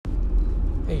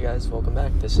Hey guys, welcome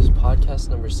back. This is podcast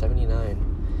number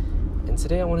 79. And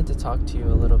today I wanted to talk to you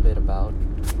a little bit about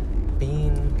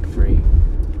being free.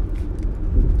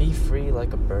 Be free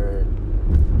like a bird.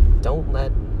 Don't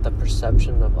let the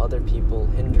perception of other people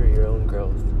hinder your own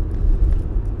growth.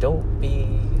 Don't be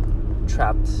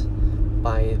trapped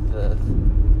by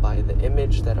the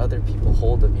image that other people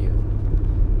hold of you.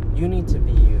 You need to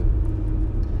be you.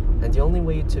 And the only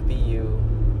way to be you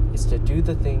is to do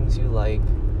the things you like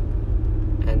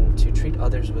and to treat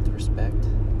others with respect,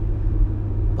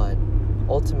 but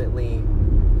ultimately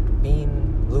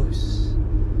being loose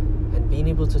and being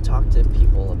able to talk to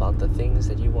people about the things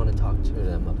that you want to talk to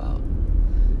them about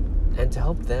and to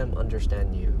help them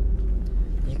understand you.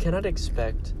 You cannot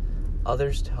expect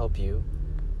others to help you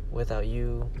without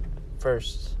you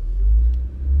first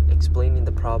explaining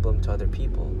the problem to other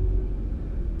people.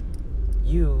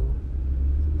 You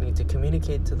need to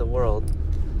communicate to the world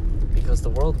because the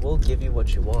world will give you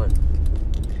what you want.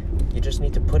 You just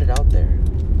need to put it out there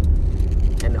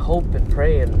and hope and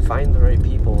pray and find the right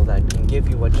people that can give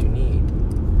you what you need.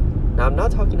 Now, I'm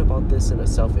not talking about this in a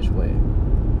selfish way.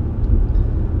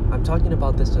 I'm talking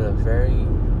about this in a very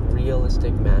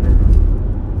realistic manner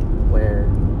where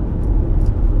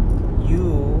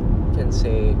you can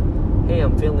say, hey,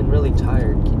 I'm feeling really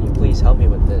tired. Can you please help me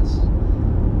with this?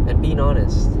 And being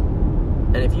honest.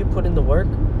 And if you put in the work,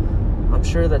 I'm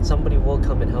sure that somebody will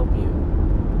come and help you.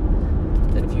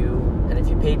 And if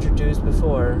you paid your dues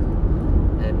before,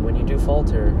 and when you do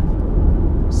falter,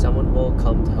 someone will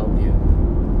come to help you.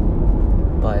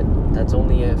 But that's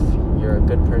only if you're a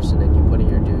good person and you put in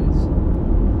your